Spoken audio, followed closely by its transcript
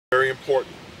very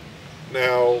important.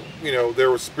 Now, you know, there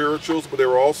were spirituals, but there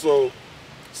were also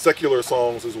secular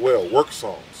songs as well, work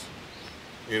songs,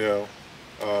 you know,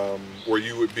 where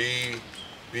you would be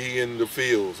in the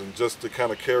fields and just to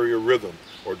kind of carry a rhythm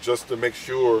or just to make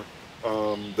sure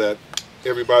that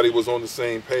everybody was on the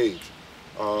same page.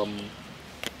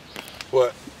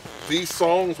 But these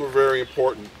songs were very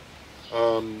important.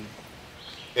 And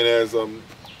as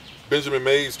Benjamin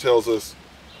Mays tells us,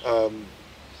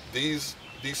 these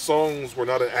songs were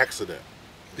not an accident.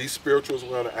 These spirituals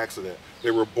were not an accident.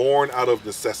 They were born out of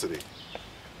necessity.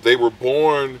 They were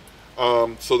born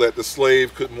so that the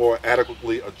slave could more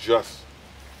adequately adjust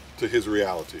to his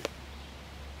reality,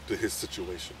 to his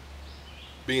situation.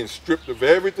 Being stripped of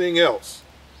everything else,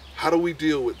 how do we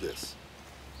deal with this?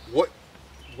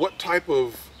 What type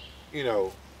of, you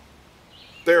know,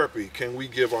 therapy can we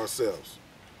give ourselves?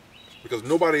 Because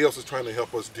nobody else is trying to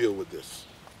help us deal with this.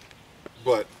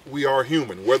 But we are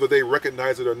human, whether they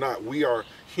recognize it or not. We are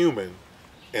human,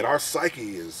 and our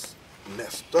psyche is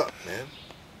messed up, man.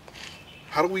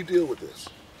 How do we deal with this?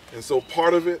 And so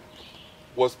part of it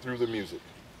was through the music.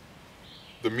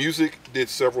 The music did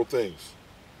several things.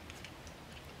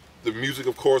 The music,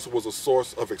 of course, was a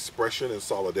source of expression and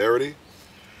solidarity.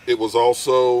 It was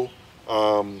also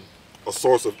a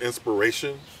source of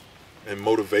inspiration and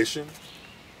motivation.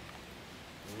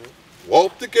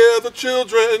 Walk together,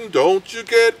 children, don't you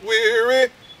get weary.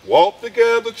 Walk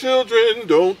together, children,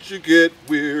 don't you get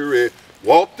weary.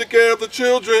 Walk together,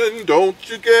 children, don't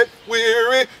you get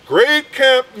weary. Great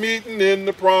camp meeting in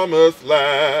the promised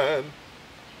land.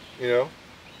 You know?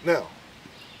 Now,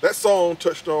 that song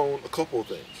touched on a couple of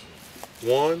things.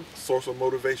 One, source of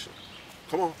motivation.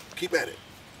 Come on, keep at it.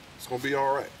 It's going to be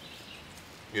all right.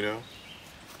 You know?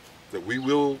 That we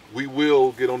will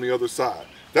get on the other side.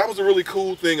 That was a really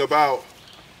cool thing about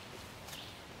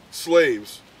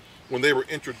slaves when they were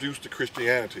introduced to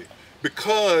Christianity.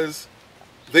 Because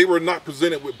they were not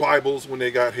presented with Bibles when they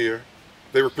got here.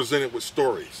 They were presented with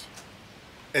stories.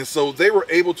 And so they were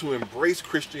able to embrace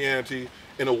Christianity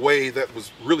in a way that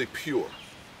was really pure.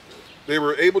 They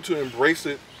were able to embrace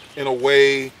it in a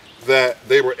way that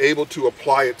they were able to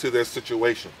apply it to their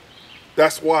situation.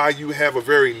 That's why you have a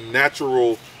very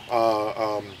natural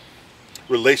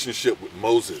relationship with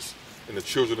Moses and the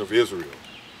children of Israel.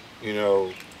 You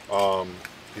know,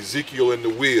 Ezekiel and the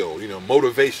wheel, you know,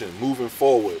 motivation, moving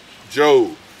forward.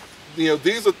 Job. You know,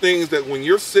 these are things that when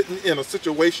you're sitting in a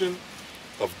situation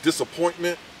of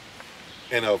disappointment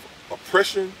and of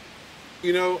oppression,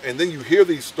 you know, and then you hear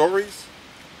these stories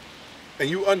and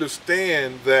you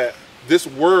understand that this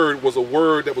word was a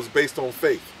word that was based on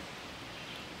faith,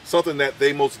 something that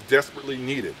they most desperately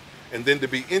needed. And then to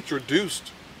be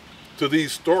introduced to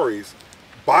these stories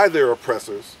by their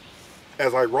oppressors,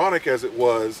 as ironic as it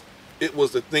was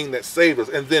the thing that saved us.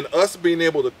 And then us being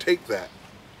able to take that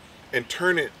and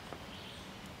turn it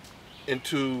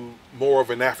into more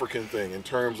of an African thing in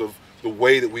terms of the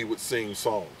way that we would sing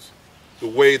songs, the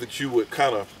way that you would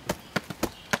kind of,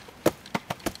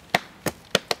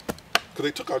 because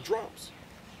they took our drums.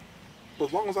 But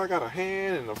as long as I got a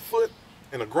hand and a foot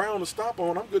and a ground to stomp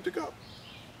on, I'm good to go.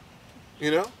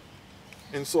 You know?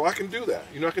 And so I can do that.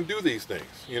 You know, I can do these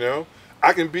things, you know?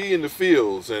 I can be in the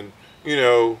fields and, you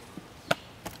know,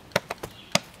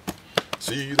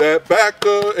 see that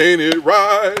backer, ain't it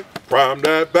right? Prime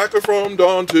that backer from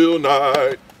dawn till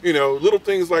night. You know, little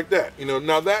things like that. You know,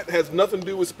 now that has nothing to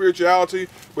do with spirituality,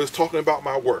 but it's talking about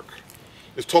my work.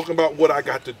 It's talking about what I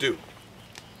got to do.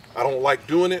 I don't like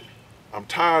doing it. I'm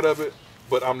tired of it,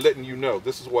 but I'm letting you know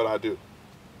this is what I do.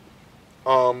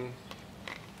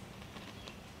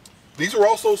 These are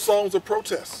also songs of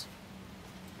protest.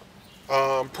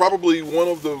 Probably one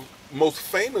of the most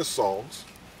famous songs,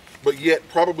 but yet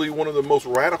probably one of the most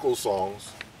radical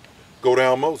songs, Go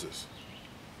Down Moses.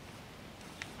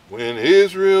 When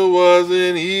Israel was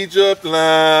in Egypt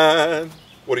land.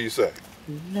 What do you say?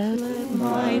 Let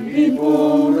my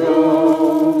people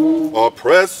go.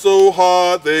 Oppressed so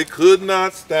hard they could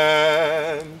not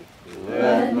stand.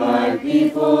 Let my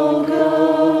people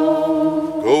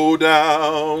go. Go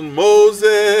down,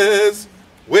 Moses,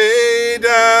 way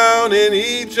down in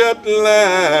Egypt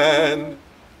land.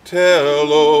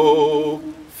 Tell, O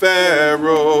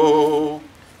Pharaoh,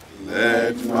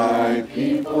 let my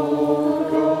people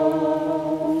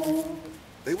go.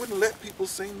 They wouldn't let people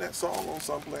sing that song on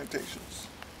some plantations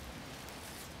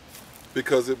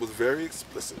because it was very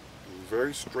explicit. It was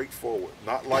very straightforward.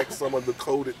 Not like some of the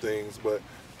coded things, but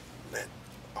let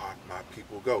my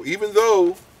people go. Even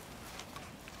though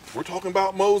we're talking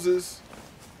about Moses,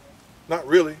 not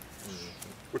really.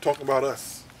 We're talking about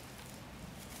us.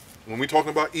 When we're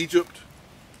talking about Egypt,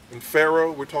 In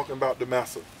Pharaoh, we're talking about the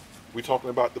Massa. We're talking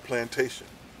about the plantation.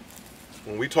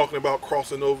 When we're talking about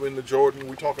crossing over into Jordan,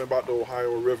 we're talking about the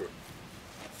Ohio River.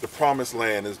 The promised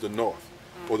land is the north.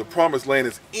 Or the promised land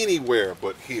is anywhere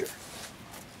but here.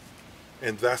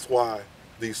 And that's why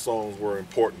these songs were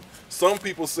important. Some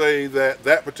people say that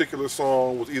that particular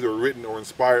song was either written or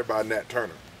inspired by Nat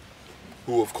Turner,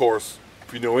 who, of course,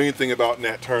 if you know anything about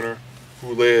Nat Turner,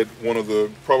 who led one of the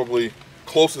probably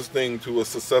closest thing to a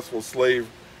successful slave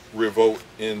revolt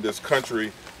in this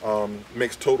country,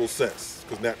 makes total sense,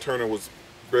 because Nat Turner was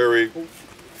very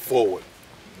forward.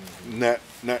 Nat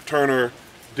Turner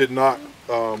did not,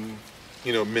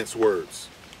 mince words.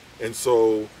 And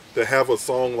so to have a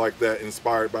song like that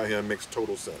inspired by him makes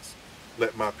total sense.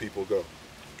 Let my people go.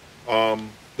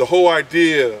 The whole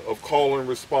idea of call and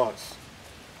response,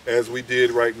 as we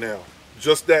did right now,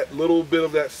 just that little bit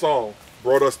of that song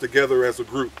brought us together as a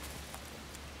group.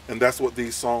 And that's what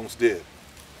these songs did.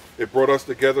 It brought us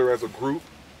together as a group.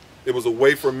 It was a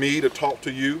way for me to talk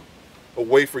to you, a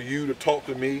way for you to talk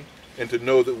to me, and to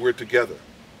know that we're together.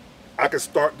 I could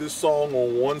start this song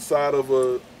on one side of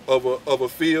a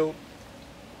field,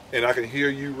 and I can hear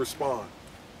you respond.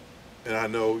 And I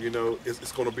know,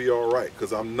 it's going to be all right,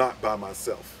 because I'm not by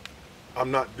myself.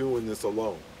 I'm not doing this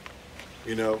alone.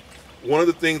 One of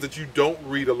the things that you don't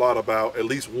read a lot about, at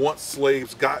least once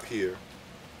slaves got here,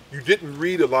 you didn't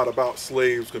read a lot about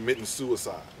slaves committing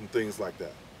suicide and things like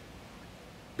that,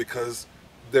 because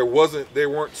the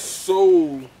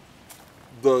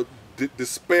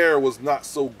despair was not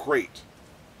so great,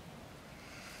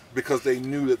 because they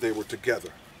knew that they were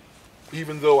together.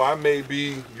 Even though I may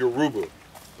be Yoruba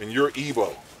and you're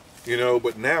Igbo,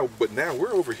 but now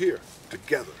we're over here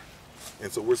together, and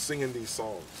so we're singing these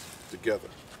songs together,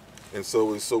 and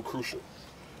so it's so crucial.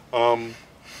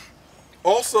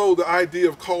 Also, the idea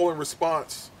of call and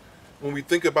response, when we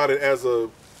think about it as a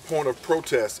point of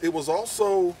protest, it was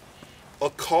also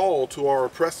a call to our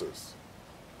oppressors.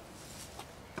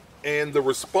 And the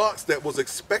response that was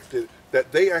expected,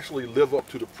 that they actually live up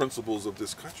to the principles of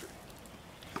this country.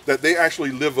 That they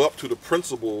actually live up to the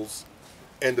principles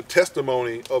and the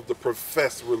testimony of the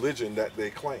professed religion that they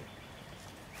claim.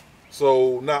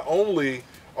 So not only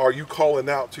are you calling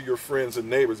out to your friends and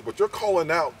neighbors, but you're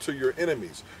calling out to your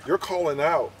enemies. You're calling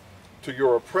out to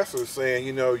your oppressors, saying,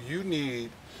 you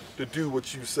need to do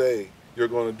what you say you're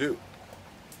going to do.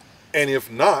 And if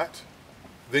not,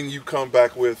 then you come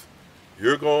back with,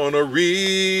 you're going to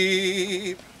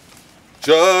reap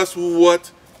just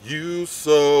what you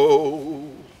sow.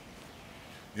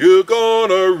 You're going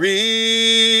to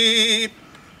reap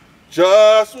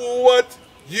just what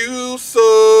you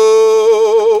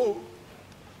sow.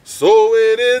 Sow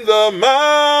it in the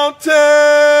mountains,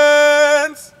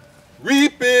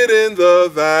 reap it in the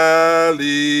valley.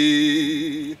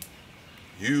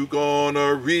 You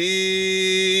gonna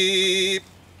reap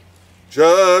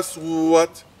just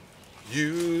what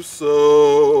you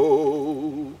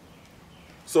sow.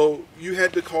 So you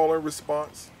had to call in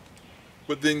response,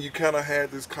 but then you kind of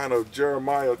had this kind of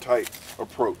Jeremiah type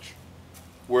approach,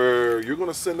 where you're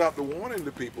gonna send out the warning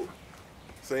to people,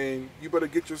 saying, you better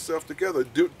get yourself together.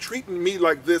 Treating me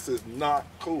like this is not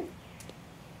cool.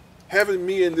 Having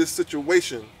me in this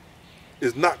situation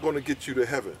is not going to get you to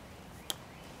heaven.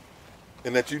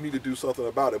 And that you need to do something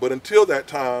about it. But until that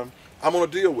time, I'm going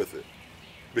to deal with it.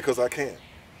 Because I can.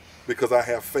 Because I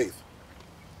have faith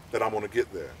that I'm going to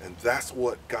get there. And that's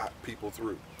what got people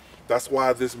through. That's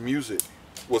why this music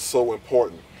was so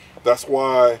important. That's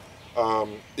why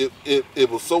it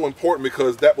was so important,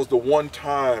 because that was the one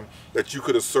time that you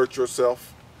could assert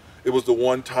yourself. It was the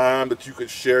one time that you could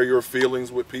share your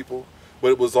feelings with people,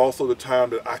 but it was also the time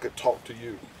that I could talk to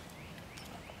you.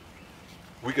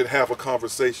 We could have a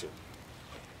conversation.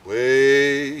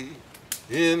 Way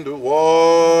in the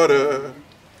water,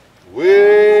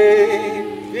 way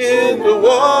in the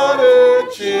water,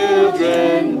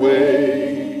 children,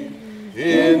 way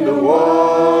in the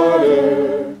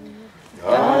water.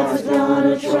 God's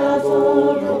gonna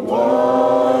trouble the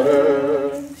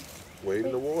water. Wade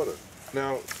in the water.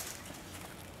 Now,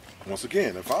 once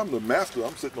again, if I'm the master,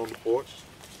 I'm sitting on the porch.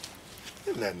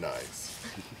 Isn't that nice?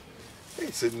 They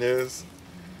ain't sitting there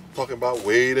talking about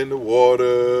wade in the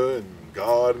water and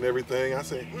God and everything. I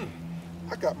say,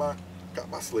 I got my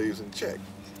slaves in check.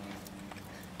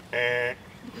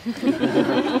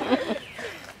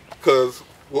 Because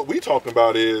what we talking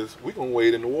about is we're gonna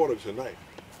wade in the water tonight.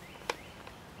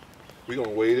 We're going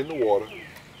to wade in the water,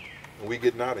 and we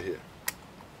getting out of here.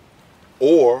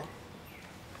 Or,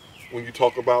 when you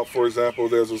talk about, for example,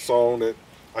 there's a song that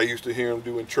I used to hear them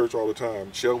do in church all the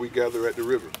time, Shall We Gather at the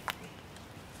River?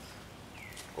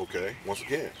 Okay, once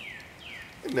again,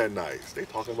 Isn't that nice? They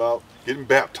talking about getting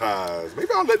baptized. Maybe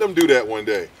I'll let them do that one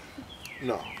day.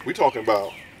 No, we talking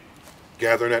about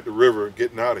gathering at the river,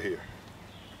 getting out of here.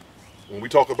 When we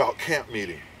talk about camp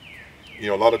meeting, you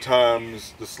know, a lot of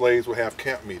times the slaves would have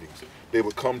camp meetings. They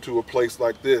would come to a place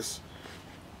like this,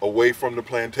 away from the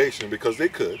plantation, because they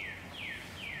could,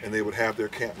 and they would have their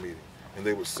camp meeting, and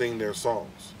they would sing their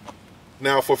songs.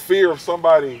 Now, for fear of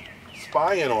somebody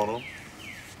spying on them,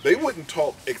 they wouldn't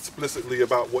talk explicitly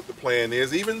about what the plan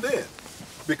is even then,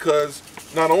 because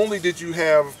not only did you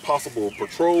have possible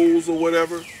patrols or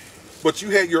whatever, but you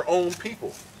had your own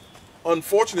people.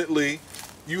 Unfortunately,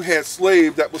 you had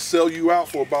slaves that would sell you out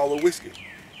for a bottle of whiskey,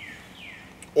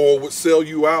 or would sell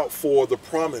you out for the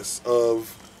promise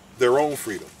of their own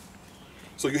freedom.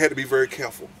 So you had to be very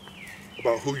careful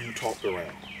about who you talked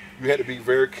around. You had to be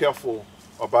very careful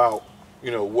about,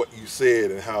 you know, what you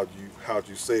said and how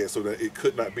you say it, so that it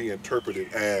could not be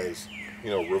interpreted as, you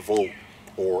know, revolt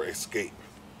or escape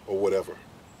or whatever.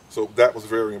 So that was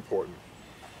very important.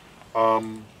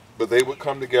 But they would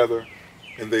come together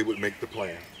and they would make the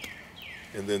plan,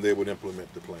 and then they would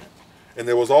implement the plan. And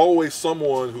there was always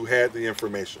someone who had the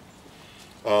information.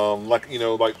 Like, you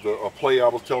know, like a play I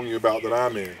was telling you about that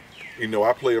I'm in. You know,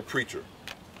 I play a preacher,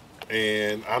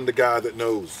 and I'm the guy that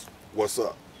knows what's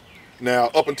up. Now,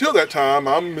 up until that time,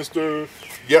 I'm Mr.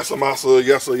 Yesser Massa,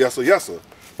 Yesser, Yesser, Yesser.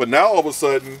 But now all of a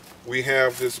sudden, we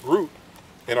have this group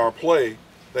in our play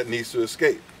that needs to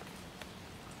escape.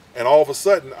 And all of a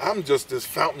sudden, I'm just this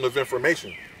fountain of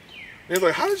information. And it's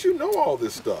like, how did you know all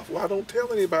this stuff? Well, I don't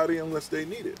tell anybody unless they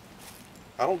need it.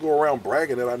 I don't go around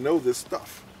bragging that I know this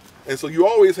stuff. And so you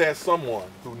always had someone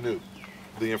who knew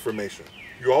the information.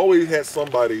 You always had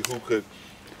somebody who could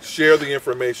share the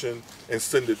information and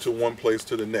send it to one place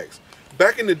to the next.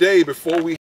 Back in the day, before we